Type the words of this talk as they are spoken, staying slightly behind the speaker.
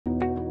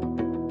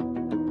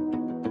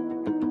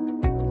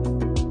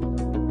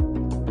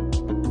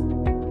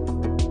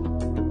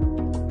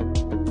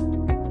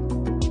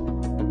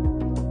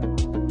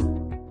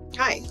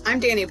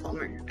Danny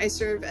Palmer. I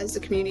serve as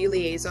the community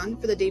liaison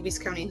for the Daviess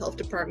County Health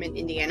Department,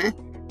 Indiana,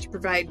 to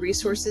provide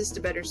resources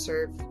to better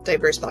serve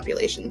diverse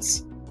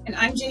populations. And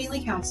I'm Jenny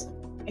Lee Council,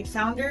 a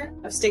founder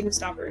of Stigma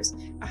Stoppers,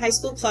 a high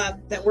school club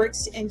that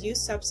works to end youth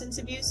substance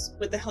abuse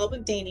with the help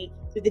of Danny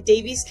through the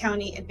Daviess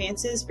County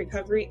Advances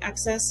Recovery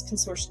Access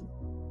Consortium.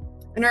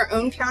 In our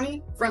own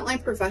county,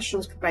 frontline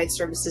professionals provide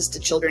services to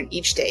children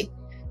each day.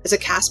 As a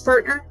CAST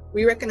partner,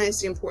 we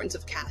recognize the importance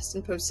of CAST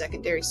in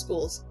post-secondary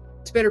schools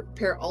to better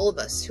prepare all of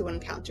us who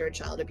encounter a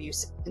child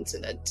abuse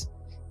incident.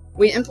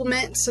 We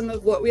implement some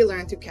of what we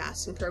learned through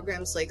CAST in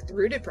programs like the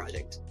Rooted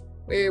Project,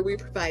 where we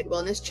provide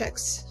wellness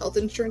checks, health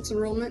insurance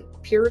enrollment,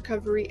 peer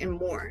recovery, and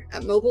more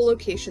at mobile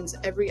locations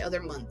every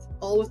other month,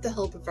 all with the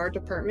help of our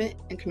department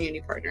and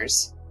community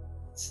partners.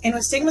 And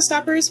with Stigma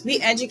Stoppers, we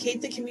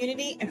educate the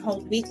community and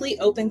hold weekly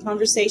open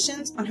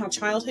conversations on how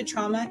childhood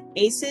trauma,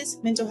 ACEs,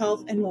 mental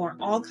health, and more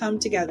all come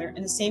together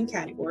in the same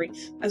category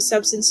of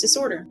substance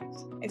disorder.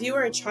 If you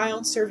are a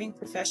child serving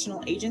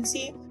professional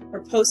agency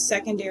or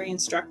post-secondary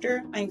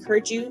instructor, I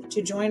encourage you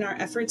to join our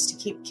efforts to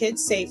keep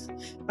kids safe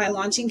by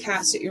launching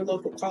CAST at your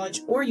local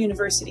college or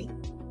university.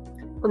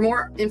 For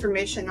more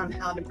information on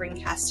how to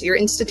bring CAST to your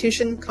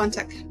institution,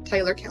 contact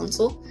Tyler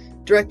Council,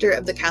 Director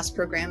of the CAST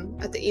program,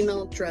 at the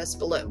email address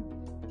below.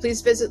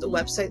 Please visit the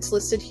websites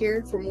listed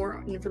here for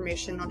more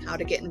information on how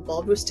to get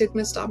involved with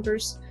Stigma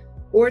Stoppers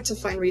or to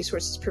find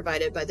resources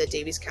provided by the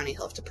Daviess County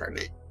Health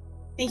Department.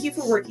 Thank you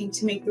for working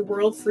to make the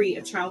world free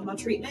of child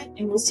maltreatment,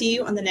 and we'll see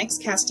you on the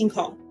next casting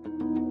call.